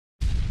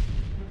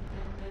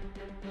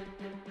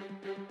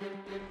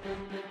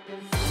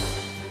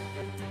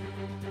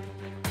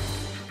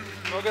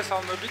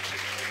მოგესალმებით.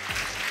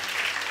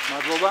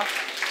 მადლობა.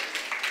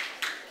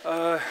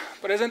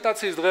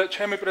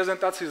 ჩემი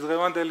პრეზენტაციის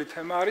დღევანდელი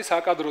თემა არის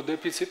საკადრო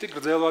დეფიციტი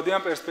გრძელვადიან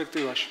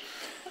პერსპექტივაში.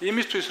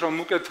 იმისთვის რომ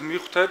უკეთ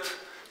მიხვდეთ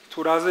თუ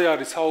რაზე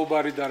არის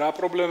საუბარი და რა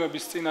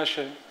პრობლემების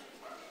წინაშე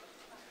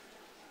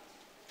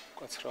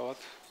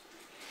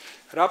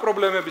რა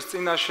პრობლემების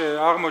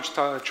წინაშე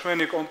აღმოჩნდა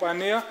ჩვენი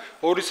კომპანია,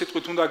 ორი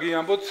სიტყვით უნდა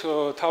გიამბოთ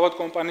თავად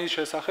კომპანიის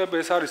შესახებ.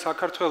 ეს არის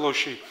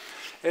საქართველოში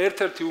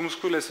ერთ-ერთი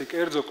უმსხვილესი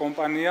კერძო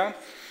კომპანია,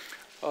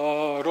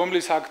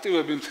 რომლის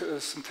აქტივები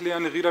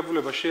მთლიანი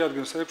ღირებულება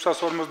შეადგენს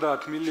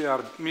 650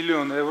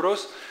 მილიონ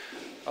ევროს.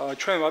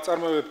 ჩვენ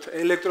ვაწარმოებთ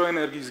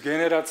ელექტროენერგიის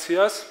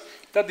გენერაციას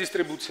და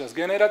დისტრიბუციას.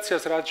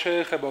 გენერაციას რაც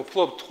შეეხება,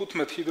 ვფლობთ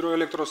 15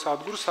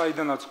 ჰიდროელექტროსადგურს,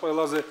 საიდანაც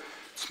ყველაზე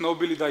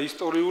ცნობილი და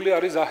ისტორიული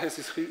არის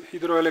ზაჰესის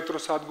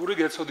ჰიდროელექტროსადგური,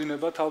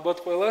 გეცოდინებათ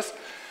ალბათ ყველას.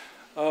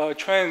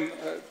 ჩვენ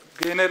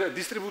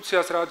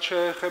დისტრიბუციას რაც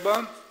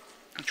შეეხება,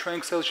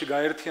 ჩვენ ქსელში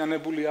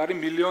გაერთიანებული არის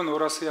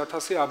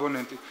 1,200,000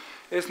 აბონენტი.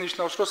 ეს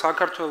ნიშნავს, რომ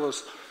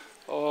საქართველოს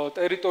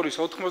ტერიტორიის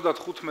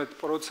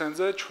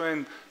 95%-ზე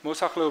ჩვენ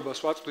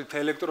მოსახლეობას ვაწვდით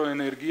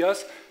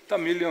ელექტროენერგიას და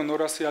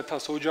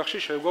 1,200,000 ოჯახში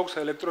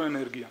შეგვაქვს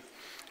ელექტროენერგია.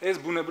 ეს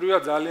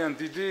ბუნებრივია ძალიან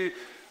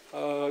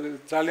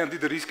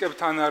დიდ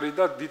რისკებთან არის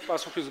და დიდ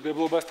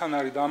პასუხისმგებლობასთან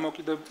არის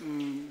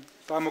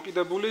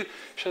დამოკიდებული.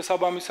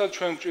 შესაბამისად,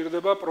 ჩვენ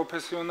გვჭირდება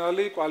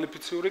პროფესიონალი,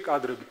 კვალიფიციური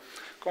კადრები.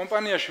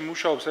 კომპანიაში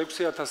მუშაობს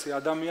 6,000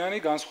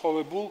 ადამიანი,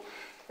 განსხვავებულ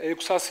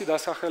 600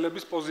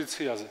 დასახელების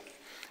პოზიციაზე.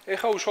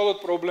 ეხლა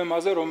უშუალოდ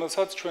პრობლემაზე,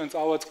 რომელსაც ჩვენ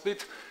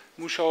წავაწყდით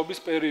მუშაობის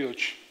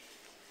პერიოდში.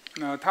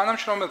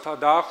 თანამშრომელთა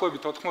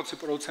დაახლოებით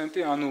 80%,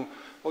 ანუ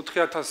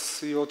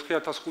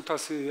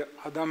 4,000-4,500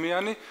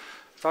 ადამიანი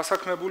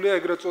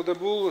დასაქმებულია ეგრეთ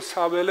წოდებულ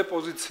საველე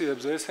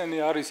პოზიციებზე. ესენი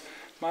არის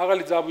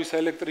მაღალი ძაბვის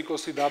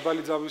ელექტრიკოსი,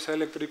 დაბალი ძაბვის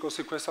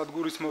ელექტრიკოსი,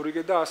 ქვესადგურის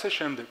მორიგე და ასე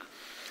შემდეგ.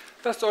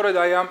 და სწორედ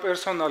აი ამ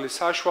პერსონალის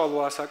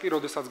საშუალო ასაკი,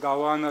 როდესაც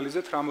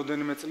გავაანალიზეთ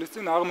რამოდენიმე წლის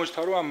წინ,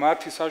 აღმოჩნდა, რომ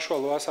მათი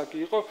საშუალო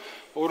ასაკი იყო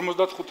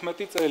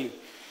 55 წელი.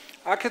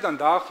 აქედან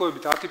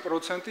დაახლოებით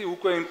 10%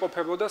 უკვე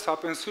იმყოფებოდა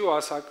საპენსიო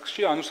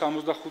ასაკში, ანუ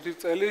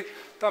 65 წელი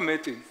და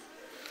მეტი.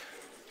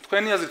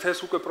 თქვენი აზრით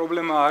ეს უკვე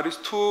პრობლემა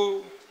არის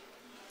თუ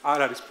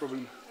არ არის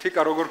პრობლემა? თიკა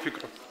როგორ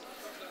ფიქრობთ?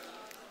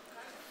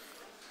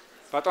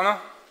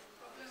 ბატონო?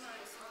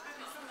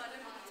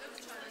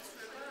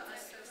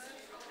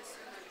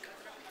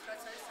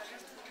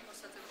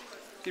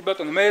 კი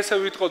ბატონო, მე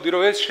ესე ვიტყოდი,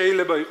 რომ ეს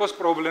შეიძლება იყოს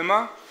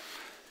პრობლემა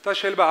და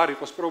შეიძლება არ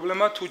იყოს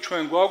პრობლემა თუ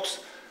ჩვენ გვაქვს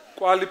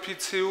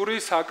კვალიფიციური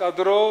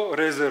საკადრო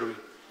რეზერვი.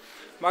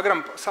 მაგრამ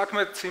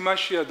საქმეც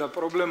იმაშია და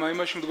პრობლემა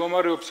იმაში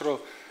მდგომარეობს,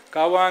 რომ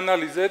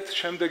გავაანალიზეთ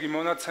შემდეგი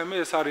მონაცემი,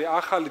 ეს არის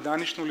ახალი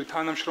დანიშნული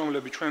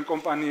თანამშრომლები ჩვენ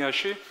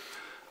კომპანიაში.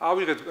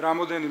 ავიღეთ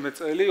რამოდენიმე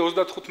წელი,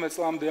 35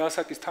 წლამდე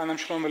ასაკის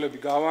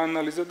თანამშრომლები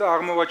გავაანალიზეთ და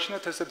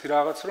აღმოვაჩინეთ ესეთი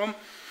რაღაც, რომ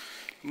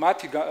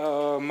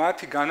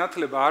მათი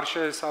განათლება არ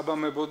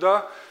შეესაბამებოდა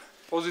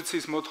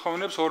პოზიციის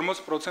მოთხოვნებს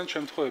 40%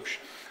 შემთხვევებში.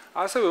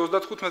 ასევე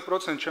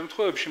 35%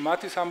 შემთხვევებში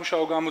მათი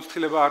სამუშაო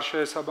გამოცდილება არ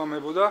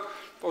შეესაბამებოდა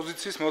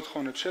პოზიციის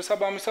მოთხოვნებს.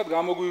 შესაბამისად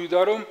გამოგვივიდა,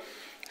 რომ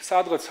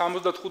სადღაც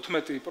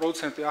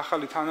 75%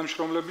 ახალი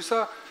თანამშრომლებისა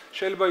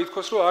შეიძლება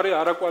ითქვას, რომ არის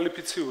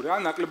არაკვალიფიციური,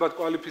 ან ნაკლებად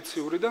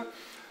კვალიფიციური და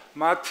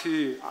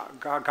მათი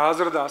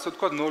გაზრდა, ასე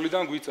ვთქვათ,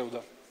 0-დან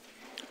გვიწევდა.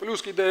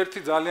 პლუს კიდე ერთი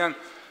ძალიან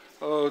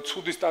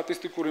ცუდი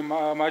სტატისტიკური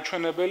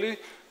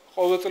მაჩვენებელი,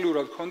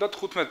 ყოველწლიურად ჰქონდათ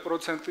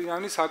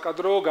 15%-იანი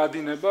საკადრო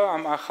გადინება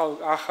ამ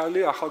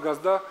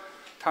ახალგაზრდა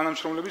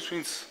თანამშრომლების,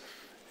 ვინც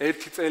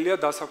 1 წელია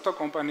დასაქმდა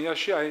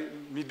კომპანიაში, აი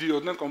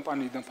მიდიოდნენ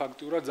კომპანიიდან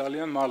ფაქტიურად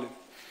ძალიან მალე.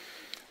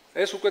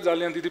 ეს უკვე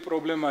ძალიან დიდი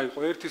პრობლემა იყო.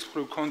 ერთის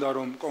მხრივ ჰქონდა,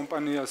 რომ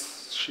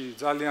კომპანიაში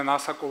ძალიან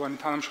ასაკოვანი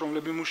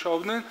თანამშრომლები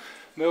მუშაობდნენ,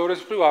 მეორეს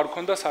მხრივ არ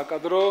ჰქონდა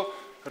საკადრო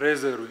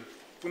რეზერვი.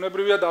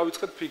 ბუნებრივია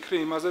დავიწყეთ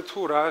ფიქრი იმაზე, თუ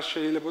რა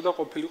შეიძლება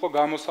ყოფილიყო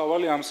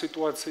გამოსავალი ამ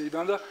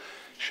სიტუაციიდან და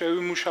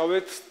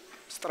შევიმუშავეთ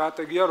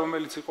სტრატეგია,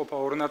 რომელიც იყოფა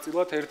ორ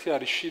ნაწილად. ერთი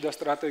არის შიდა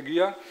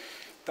სტრატეგია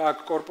და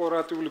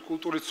კორპორატიული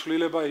კულტურის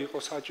ცვლილება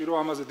იყო საჭირო.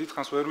 ამაზე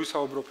დიდხანს ვერ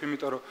ვისაუბრობ,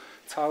 იმიტომ რომ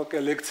ცალკე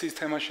ლექციის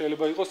თემა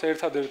შეიძლება იყოს.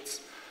 ერთადერთს,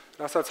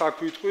 რასაც აქ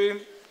ვიტყვი,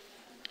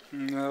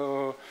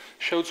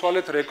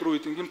 შევცვალეთ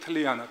რეკრუიტინგი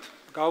მთლიანად.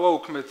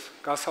 გავაუქმეთ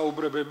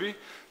გასაუბრებები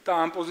და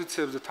ამ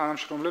პოზიციებზე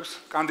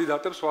თანამშრომლებს,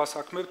 კანდიდატებს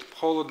ვასაქმებთ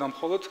მხოლოდ და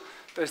მხოლოდ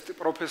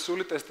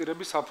პროფესიული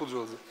ტესტირების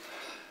საფუძველზე.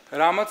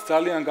 რამაც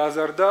ძალიან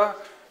გაზარდა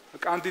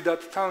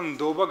კანდიდატთან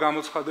ნდობა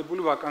გამოცხადებული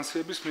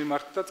ვაკანსიების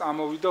მიმართ და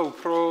წამოვიდა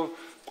უფრო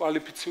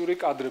კვალიფიციური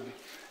კადრები.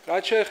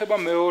 რაც შეეხება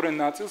მეორე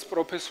ნაწილს,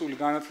 პროფესიული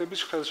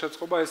განათლების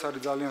ხელშეწყობა, ეს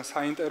არის ძალიან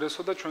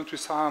საინტერესო და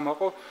ჩვენთვის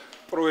საამაყო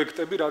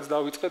პროექტები, რაც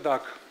დავიწყეთ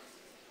აქ.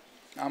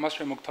 ამას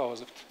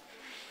შემოგთავაზებთ.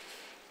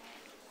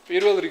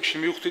 პირველ რიგში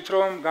მივხვდით,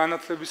 რომ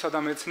განათლებისა და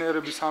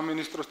მეცნიერების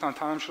სამინისტროსთან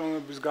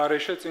თანამშრომლობის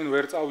გარეშე წინ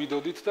ვერ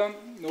წავიდოდით და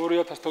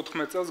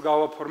 2014 წელს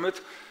გავაფორმეთ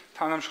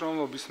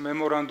თანამშრომლობის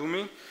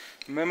მემორანდუმი.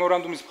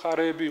 მემორანდუმის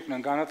მხარეები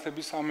იყვნენ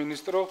განათლების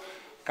სამინისტრო,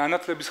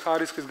 განათლების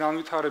ხარისხის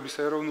განვითარების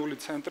ეროვნული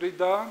ცენტრი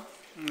და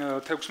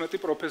 16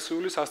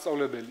 პროფესიული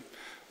სასწავლებელი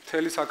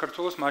მთელი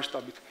საქართველოს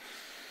მასშტაბით.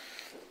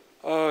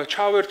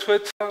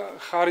 ჩავერთვეთ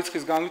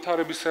ხარისხის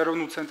განვითარების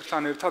ეროვნულ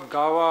ცენტრთან ერთად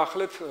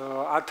გავაახლეთ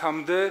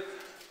 10-მდე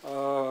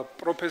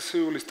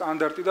პროფესიული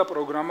სტანდარტი და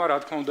პროგრამა, რა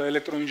თქმა უნდა,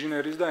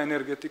 ელექტროინჟინერიის და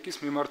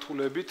ენერგეტიკის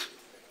მიმართულებით.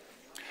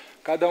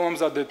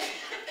 გადავამზადეთ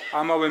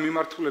ამავე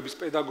მიმართულების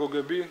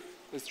პედაგოგები,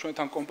 ეს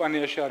ჩვენთან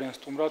კომპანიაში არიან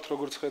სტუმრად,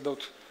 როგორც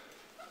ხედავთ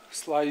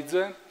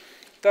სლაიდზე.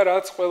 და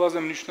რაც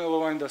ყველაზე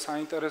მნიშვნელოვანი და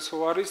საინტერესო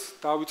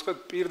არის, დავიწყეთ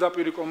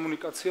პირდაპირ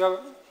კომუნიკაცია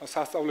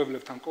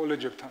სასწავლებლებთან,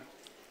 კოლეჯებთან.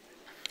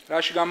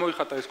 რაში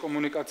გამოიხატა ეს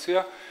კომუნიკაცია?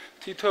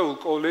 თითოეულ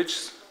კოლეჯს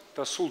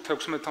და სულ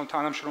 16-თან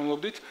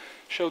თანამშრომლობდით,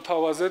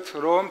 შევთავაზეთ,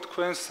 რომ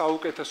თქვენს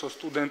საუკეთესო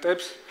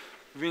სტუდენტებს,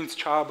 ვინც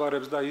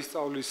ჩააბარებს და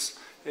ისწავლის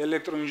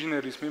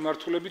ელექტროინჟინერიის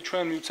მიმართულებით,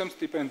 ჩვენ მივცემთ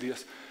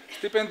სტიპენდიას.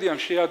 სტიპენდიამ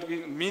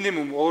შეადგინა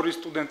მინიმუმ 2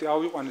 სტუდენტი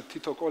ავიყვანეთ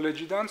თითო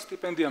კოლეჯიდან,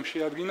 სტიპენდიამ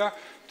შეადგინა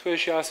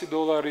თვეში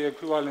 $100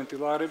 ეკვივალენტი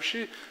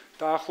ლარებში,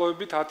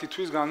 დაახლოებით 10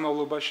 თვის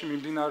განმავლობაში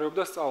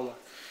მიმდინარეობდა სწავლა.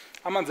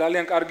 ამან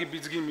ძალიან კარგი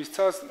ბიძგი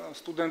მისცა,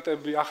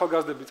 სტუდენტები,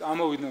 ახალგაზრდები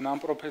წამოვიდნენ ამ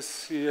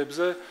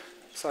პროფესიებზე,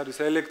 ეს არის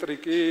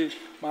ელექტრიკი,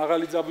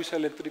 მაღალი ძაბვის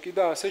ელექტრიკი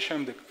და ასე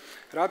შემდეგ.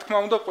 რა თქმა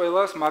უნდა,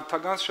 ყველას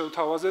მათთაგანს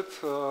შევთავაზეთ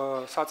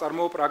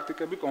საწარმოო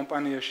პრაქტიკები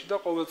კომპანიაში და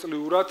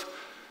ყოველწლიურად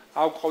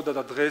აგვყავდა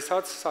და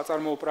დღესაც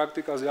საწარმოო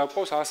პრაქტიკაზე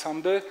აგვყავს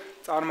 100-მდე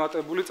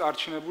წარმატებული,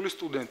 წარჩინებული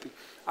სტუდენტი.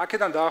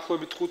 აქედან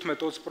დაახლოებით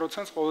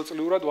 15-20%-ს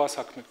ყოველწლიურად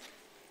ვასაქმებთ.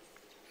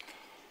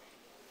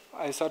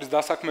 ეს არის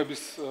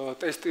დასაქმების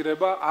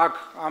ტესტირება. აქ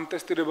ამ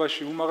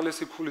ტესტირებაში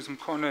უმაღლესი ქულის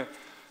მქონე,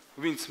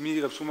 ვინც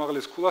მიიღებს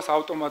უმაღლეს ქულას,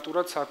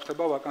 ავტომატურად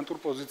საქმდება ვაკანტურ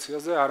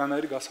პოზიციაზე,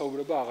 არანაირი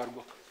გასაუბრება აღარ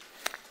გვაქვს.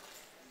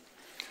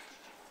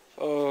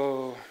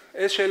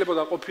 ეს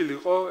შეიძლება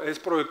ყოფილიყო, ეს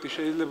პროექტი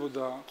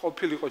შეიძლება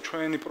ყოფილიყო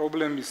ჩვენი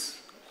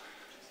პრობლემის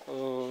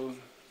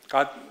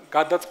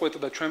გადაწყვეტა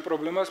და ჩვენ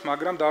პრობლემას,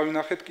 მაგრამ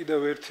დავინახეთ კიდევ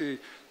ერთი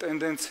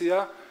ტენდენცია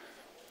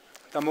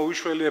და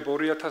მოვიშველიებ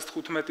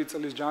 2015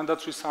 წლის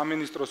ჯანდაცვის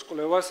სამინისტროს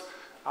კვლევას.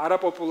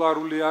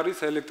 არაპოპულარული არის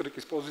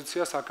ელექტრიკის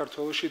პოზიცია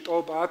საქართველოში,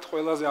 ტოპ 10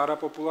 ყველაზე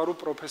არაპოპულარულ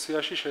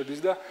პროფესიაში შედის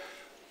და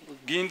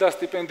გინდა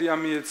სტიპენდია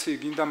მიეცი,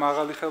 გინდა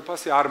მაღალი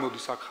ხელფასი, არ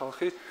მოდის აქ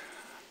ხალხი.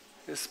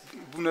 ეს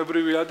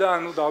ბუნებრივია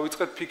და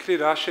დავიწყეთ ფიქრი,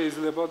 რა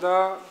შეიძლება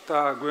და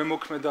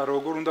გვემოქმედა,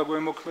 როგორ უნდა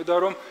გვემოქმედა,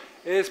 რომ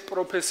ეს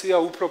პროფესია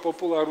უფრო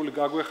პოპულარული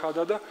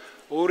გაგვეხადა და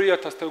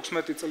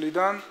 2016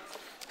 წლიდან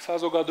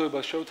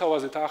საზოგადოებას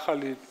შევთავაზეთ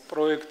ახალი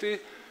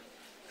პროექტი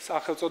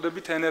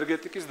სახელწოდებით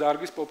ენერგეტიკის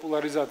დარგის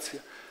პოპულარიზაცია.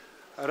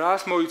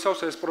 რას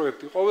მოიცავს ეს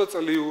პროექტი?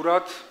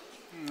 ყოველწლიურად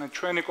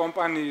ჩვენი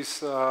კომპანიის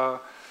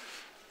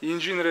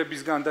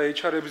ინჟინერებისგან და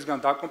HR-ებისგან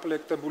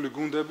დაკომპლექტებული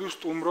გუნდები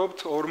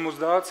ვსტუმრობთ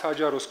 50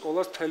 საჯარო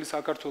სკოლას მთელი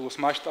საქართველოს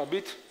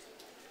მასშტაბით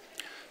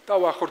და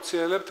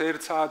ვახორციელებთ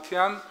 1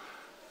 საათიან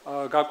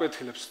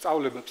გაკვეთილებს,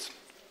 სწავლებებს.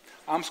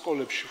 ამ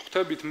სკოლებში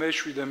ხვდებით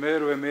მე-7,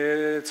 მე-8,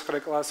 მე-9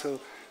 კლასელ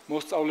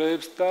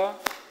მოსწავლეებს და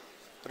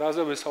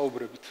რაზე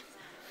ვესაუბრებით?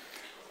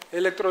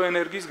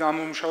 ელექტროენერგიის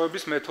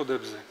გამომუშავების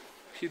მეთოდებზე.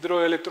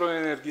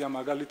 ჰიდროელექტროენერგია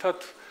მაგალითად,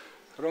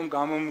 რომ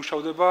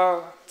გამომუშავდება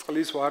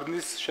წყლის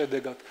ვარდნის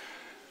შედეგად.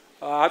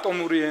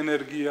 ატომური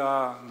ენერგია,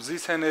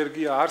 მზის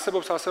ენერგია,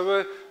 არსებობს ასევე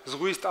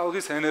ზღვის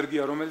ტალღის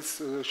ენერგია, რომელიც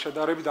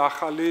შედარებით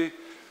ახალი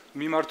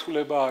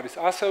მიმართულება არის.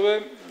 ასევე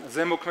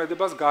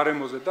ზემოქმედებას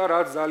გარემოზე და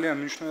რაც ძალიან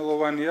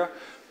მნიშვნელოვანია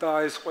და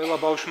ეს ყველა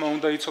ბავშვმა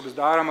უნდა იცოდეს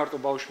და არა მარტო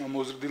ბავშვმა,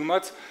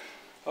 მოზრდილმაც,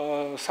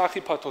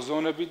 სახიფათო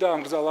ზონები და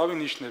ამგზალავი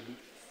ნიშნები.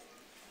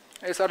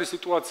 ეს არის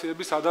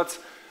სიტუაციები, სადაც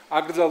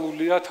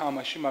აკრძალულია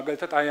თამაში,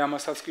 მაგალითად აი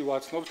ამასაც კი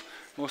ვაცნობთ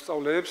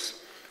მოსწავლეებს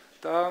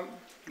და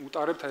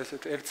უტარებთ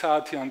ესეთ 1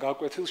 საათიან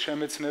გაკვეთილს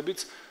შემეცნებით,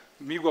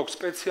 მიგვაქვს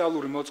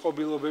სპეციალური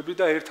მოწყობილობები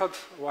და ერთად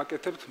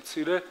ვაკეთებთ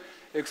მცირე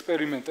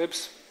ექსპერიმენტებს.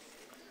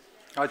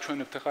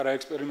 აჩვენებთ ახლა რა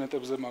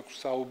ექსპერიმენტებზე მაქვს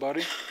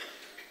საუბარი.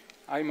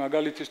 აი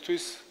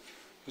მაგალითისთვის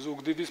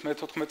ზუგდიდის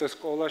მე-14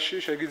 სკოლაში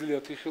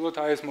შეგიძლიათ იხილოთ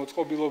აი ეს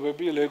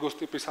მოწყობილობები, ლეგოს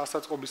ტიპის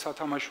ასაწყობის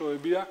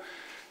სათამაშოებია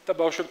და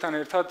ბავშვებთან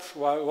ერთად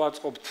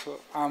ვაწყობთ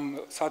ამ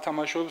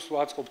სათამაშოებს,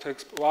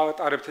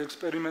 ვატარებთ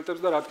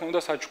ექსპერიმენტებს და რა თქმა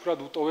უნდა საჩუქრად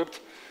ვუტოვებთ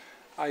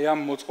აი ამ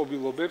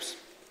მოწყობილობებს.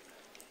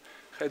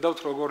 ხედავთ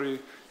როგორი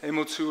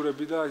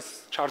ემოციურები და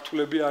ის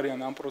ჩართულები არიან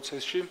ამ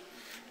პროცესში.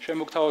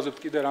 შემოგთავაზებთ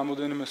კიდე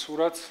რამოდენიმე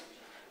სურათს.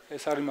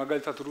 ეს არის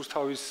მაგალითად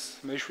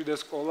რუსთავის მე-7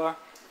 სკოლა.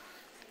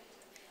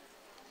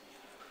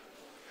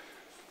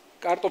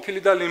 კარტოფილი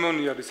და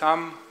ლიმონი არის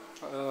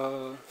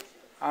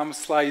ამ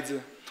სლაიდზე.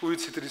 თუ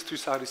იცით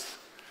რისთვის არის?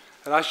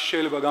 რაში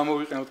შეიძლება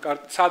გამოვიყენოთ?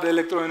 სად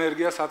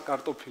ელექტროენერგია, სად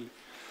კარტოფილი.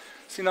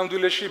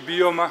 სინამდვილეში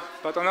ბიომა,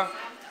 ბატონო?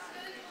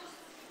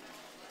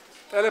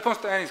 ტელეფონს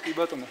ტენის კი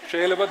ბატონო,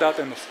 შეიძლება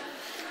დატენოს.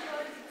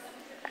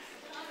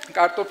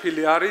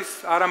 კარტოფილი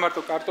არის, არა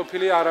მარტო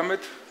კარტოფილი,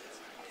 არამედ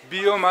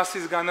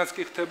ბიომასისგანაც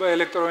კი ხდება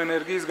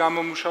ელექტროენერგიის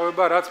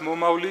გამომუშავება, რაც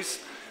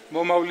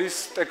მომავლის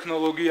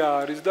ტექნოლოგია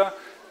არის და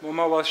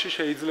მომავალში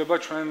შეიძლება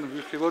ჩვენ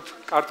ვიხილოთ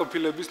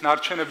კარტოფილების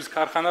ნარჩენების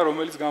ქარხანა,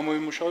 რომელიც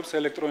გამოიმუშავებს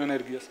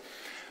ელექტროენერგიას.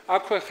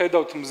 აქვე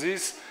ხედავთ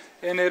მზის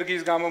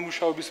ენერგიის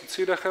გამომუშავების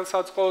მცირე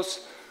ხელსაწყოს,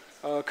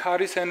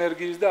 ქარის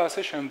ენერგიის და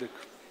ასე შემდეგ.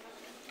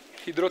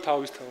 ჰიდრო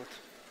თავისთავად.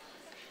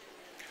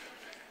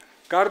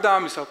 გარდა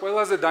ამისა,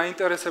 ყველაზე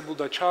დაინტერესებულ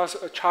და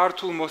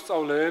ჩართულ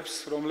მოსწავლეებს,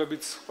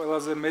 რომლებიც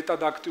ყველაზე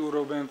მეტად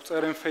აქტიურობენ,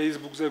 წერენ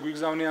Facebook-ზე,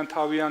 გვიგზავნიან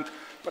თავიანთ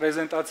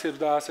პრეზენტაციებს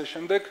და ასე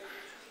შემდეგ,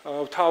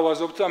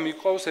 ვთავაზობთ და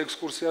მიყვავს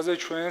ექსკურსიაზე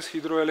ჩვენს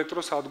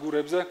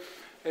ჰიდროელექტროსადგურებზე.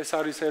 ეს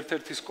არის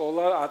ერთ-ერთი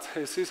სკოლა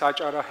აწჰესის,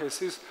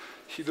 აჭარაჰესის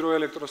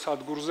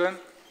ჰიდროელექტროსადგურზე.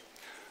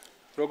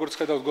 როგორც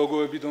ხედავთ,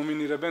 გოგოები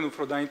დომინირებენ,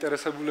 უფრო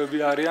დაინტერესებულები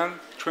არიან,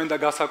 ჩვენ და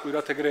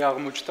გასაკვირად ეგრე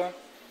აღმოჩნდა.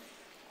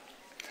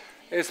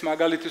 ეს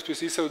მაგალითისთვის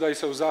ისევ და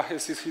ისევ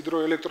ზაჰესის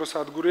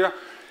ჰიდროელექტროსადგურია.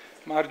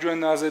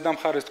 მარჯვენაზე და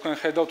მხარეს თქვენ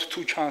ხედავთ თუ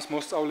ჩანს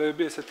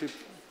მოსწავლეები, ესეთი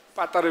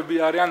პატარები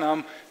არიან ამ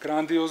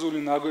გრანდიოზული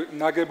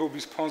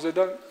ნაგებობის ფონზე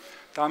და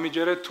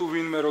დამიჯერეთ თუ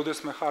ვინმე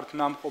როდესმე ხართ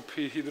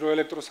ნამყოფი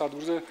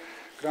ჰიდროელექტროსადგურზე,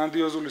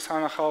 გრანდიოზული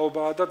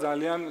სანახაობაა და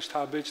ძალიან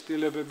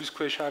შთაბეჭდილებების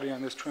ქვეშ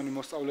არიან ეს ჩვენი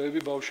მოსწავლეები,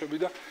 ბავშვები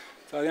და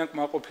ძალიან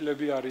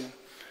კმაყოფილები არიან.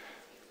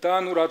 და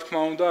ნუ რა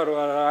თქმა უნდა,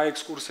 რა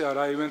ექსკურსია,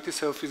 რა ივენთი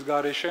სელფის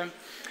გარეშე.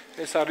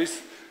 ეს არის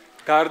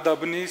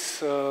გარდაბნის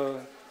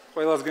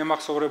ყველას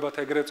გემახსოვრებათ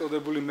ეგრეთ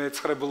წოდებული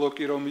მე-9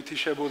 ბლოკი, რომ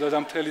ითიშებოდა და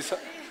მთელი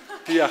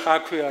დიახ,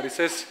 აქვე არის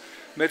ეს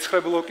მე-9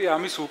 ბლოკი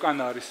ამის უკან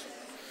არის.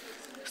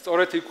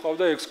 სწორედ იქ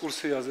ყავდა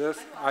ექსკურსიაზე,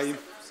 აი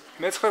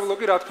მე-9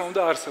 ბლოკი რა თქმა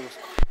უნდა არსებობს.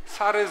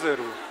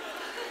 სარეზერვო.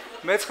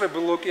 მე-9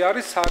 ბლოკი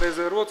არის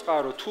სარეზერვო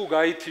წყარო. თუ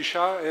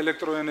გაითიშა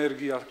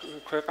ელექტროენერგია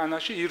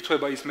ქვეყანაში,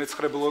 ირთვება ის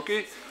მე-9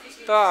 ბლოკი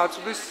და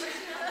აწვდის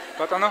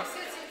ბატონო.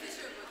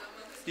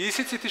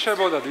 ისიც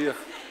ითიშებოდა, დიახ.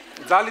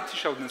 ძალით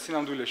იშავდნენ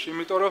სინამდვილეში,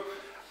 იმიტომ რომ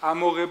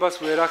ამოღებას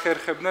ვერ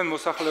ახერხებდნენ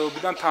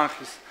მოსახლეობიდან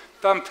თანხის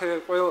და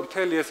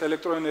მთელი ეს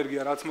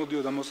ელექტროენერგია რაც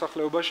მოდიოდა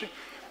მოსახლეობაში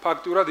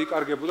ფაქტურად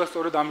იკარგებოდა,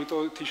 სწორედ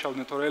ამიტომ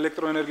იშავდნენ, თორე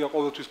ელექტროენერგია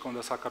ყოველთვის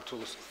ჰქონდა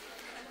საქართველოს.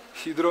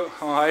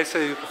 აი ესე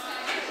იყო.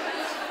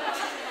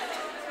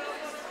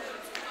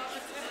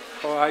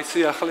 აი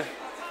სიახლე.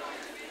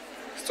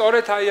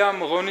 სწორედ აი ამ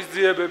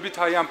ღონისძიებებით,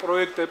 აი ამ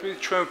პროექტებით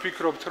ჩვენ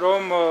ვფიქრობთ,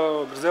 რომ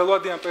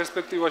გრძელვადიან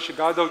პერსპექტივაში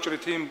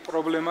გადავჭრით იმ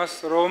პრობლემას,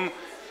 რომ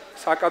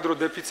საკადრო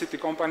დეფიციტი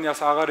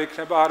კომპანიას აღარ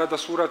ექნება, არა და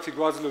სურათი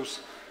გვაძლევს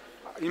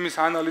იმის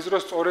ანალიზს,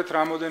 რომ სწორედ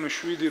რამოდენიმე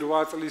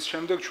 7-8 წლის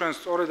შემდეგ ჩვენ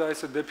სწორედ აი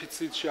ესე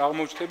დეფიციტში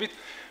აღმოჩნდებით,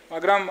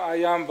 მაგრამ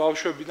აი ამ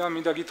ბავშვებიდან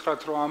მინდა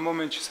გითხრათ, რომ ამ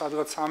მომენტში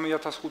სადღაც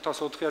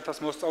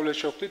 3500-4000 მოსწავლე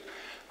შევხვდით,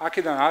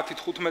 აქედან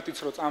 10-15-იც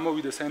რო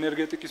წამოვიდეს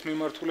ენერგეტიკის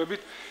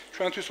მიმართულებით,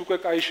 ჩვენთვის უკვე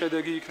კაი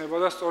შედეგი იქნება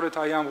და სწორედ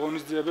აი ამ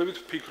ღონისძიებებით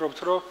ვფიქრობთ,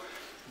 რომ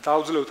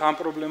დავძლევთ ამ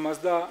პრობლემას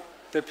და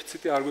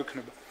დეფიციტი არ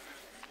გვექნება.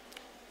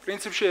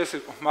 პრინციპში ეს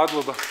იყო.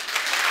 მადლობა.